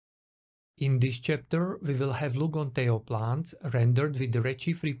In this chapter, we will have a look on Taiao plants rendered with the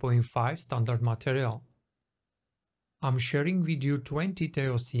Redshift 3.5 standard material. I'm sharing with you 20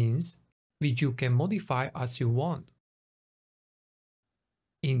 Taiao scenes, which you can modify as you want.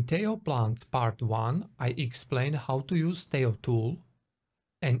 In Taiao plants part 1, I explain how to use Taiao tool,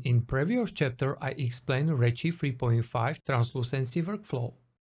 and in previous chapter I explained Redshift 3.5 translucency workflow.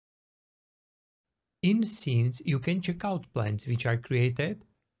 In scenes, you can check out plants which I created,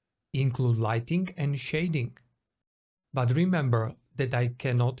 include lighting and shading. But remember that I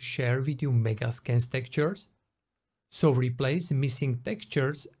cannot share with you Megascans textures, so replace missing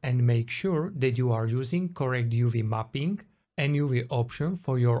textures and make sure that you are using correct UV mapping and UV option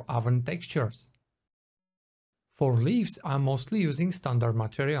for your oven textures. For leaves, I'm mostly using standard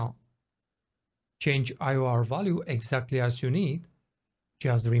material. Change IOR value exactly as you need.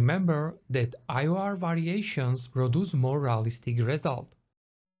 Just remember that IOR variations produce more realistic result.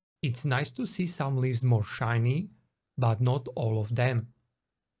 It's nice to see some leaves more shiny, but not all of them.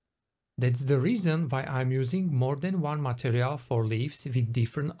 That's the reason why I'm using more than one material for leaves with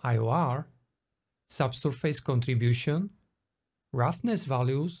different IOR, subsurface contribution, roughness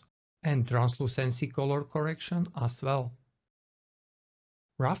values, and translucency color correction as well.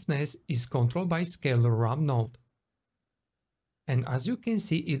 Roughness is controlled by scalar RAM node. And as you can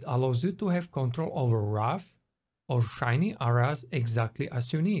see, it allows you to have control over rough or shiny areas exactly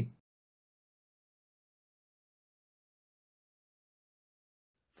as you need.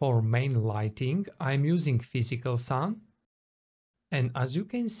 For main lighting, I'm using physical sun, and as you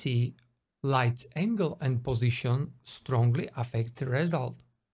can see, light's angle and position strongly affects the result.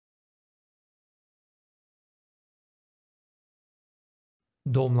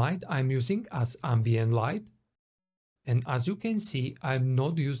 Dome light I'm using as ambient light, and as you can see, I'm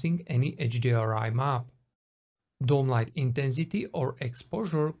not using any HDRI map. Dome light intensity or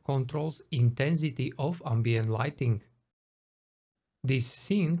exposure controls intensity of ambient lighting. This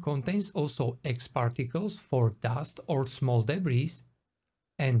scene contains also X particles for dust or small debris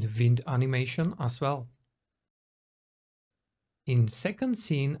and wind animation as well. In second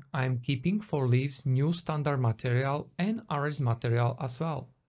scene, I'm keeping for leaves new standard material and RS material as well,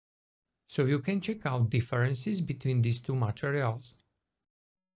 so you can check out differences between these two materials.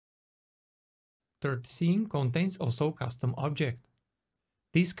 Third scene contains also custom object.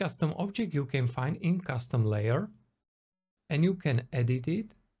 This custom object you can find in custom layer, and you can edit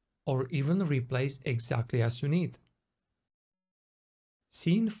it or even replace exactly as you need.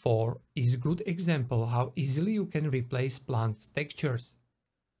 Scene 4 is a good example how easily you can replace plants' textures.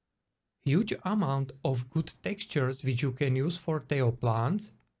 Huge amount of good textures which you can use for Taiao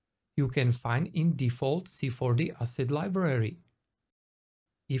plants you can find in default C4D asset library.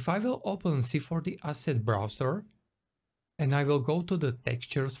 If I will open C4D asset browser and I will go to the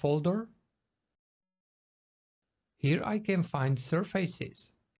textures folder, here I can find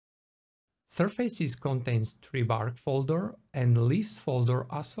surfaces. Surfaces contains tree bark folder and leaves folder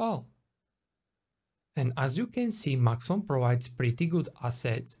as well. And as you can see, Maxon provides pretty good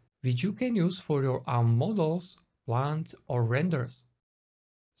assets which you can use for your own models, plants or renders.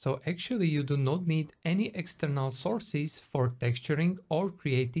 So actually you do not need any external sources for texturing or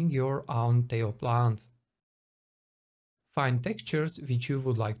creating your own Taiao plants. Find textures which you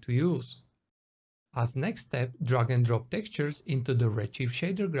would like to use. As next step, drag and drop textures into the Redshift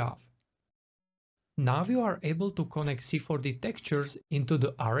shader graph. Now you are able to connect C4D textures into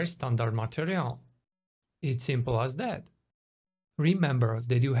the RS standard material. It's simple as that. Remember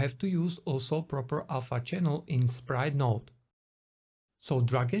that you have to use also proper alpha channel in sprite node. So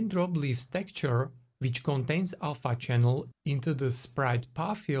drag and drop leaves texture which contains alpha channel into the sprite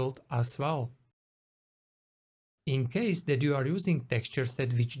path field as well. In case that you are using texture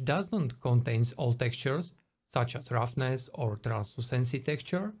set which doesn't contain all textures, such as roughness or translucency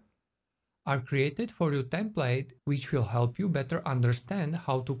texture, are created for your template which will help you better understand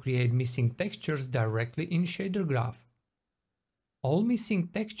how to create missing textures directly in shader graph. All missing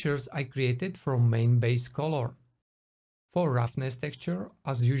textures I created from main base color. For roughness texture,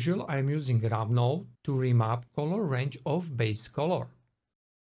 as usual, I am using RAM node to remap color range of base color.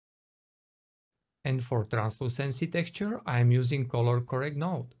 And for translucency texture, I am using color correct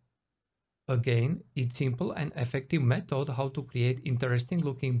node. Again, it's simple and effective method how to create interesting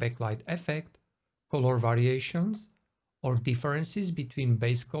looking backlight effect, color variations, or differences between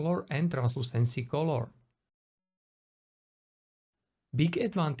base color and translucency color. Big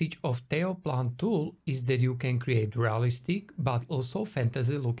advantage of Taiao plant tool is that you can create realistic but also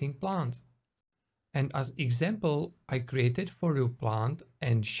fantasy looking plants. And as example, I created for you plant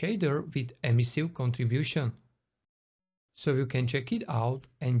and shader with emissive contribution. so you can check it out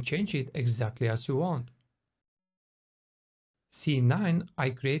and change it exactly as you want. Scene 9 I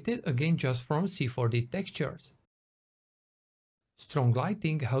created again just from C4D textures. Strong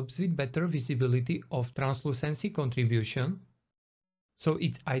lighting helps with better visibility of translucency contribution, so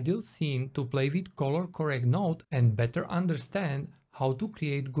it's ideal scene to play with color correct node and better understand how to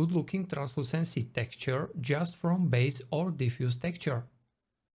create good looking translucency texture just from base or diffuse texture.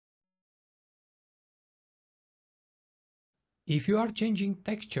 If you are changing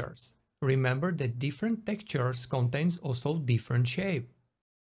textures, remember that different textures contains also different shape.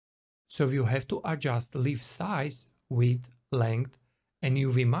 So you have to adjust leaf size, width, length, and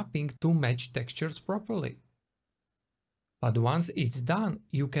UV mapping to match textures properly. But once it's done,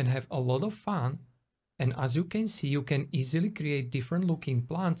 you can have a lot of fun, and as you can see, you can easily create different looking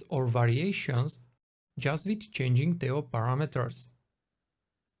plants or variations just with changing Taiao parameters.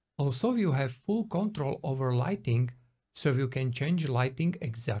 Also, you have full control over lighting, so you can change lighting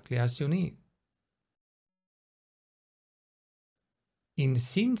exactly as you need. In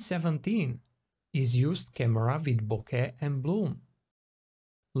scene 17 is used camera with bokeh and bloom.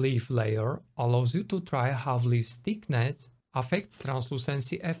 Leaf layer allows you to try how leaf's thickness affects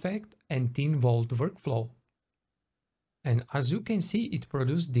translucency effect and thin volt workflow. And as you can see, it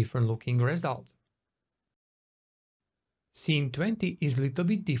produces different looking results. Scene 20 is a little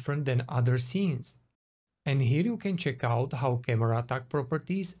bit different than other scenes. And here you can check out how camera tag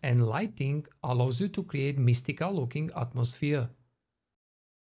properties and lighting allows you to create mystical looking atmosphere.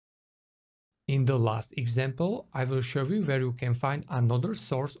 In the last example, I will show you where you can find another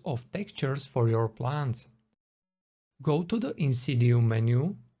source of textures for your plants. Go to the Insidium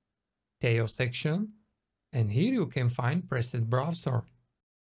menu, Taiao section, and here you can find Preset Browser.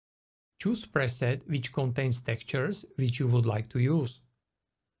 Choose preset which contains textures which you would like to use.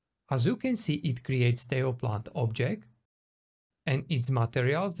 As you can see, it creates Taiao plant object and its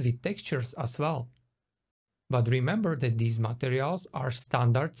materials with textures as well. But remember that these materials are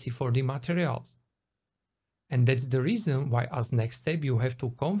standard C4D materials. And that's the reason why as next step you have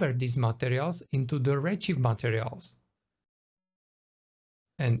to convert these materials into the Redshift materials.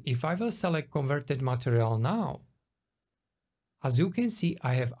 And if I will select converted material now, as you can see,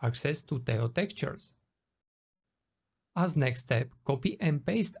 I have access to Taiao textures. As next step, copy and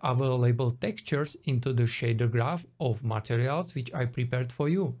paste available textures into the shader graph of materials which I prepared for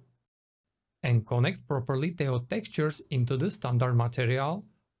you. And connect properly Taiao textures into the standard material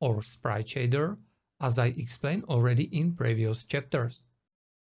or sprite shader, as I explained already in previous chapters.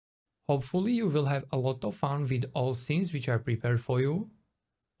 Hopefully you will have a lot of fun with all scenes which I prepared for you.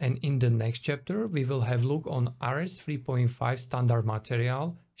 And in the next chapter we will have a look on Redshift 3.5 standard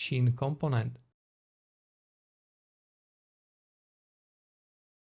material sheen component.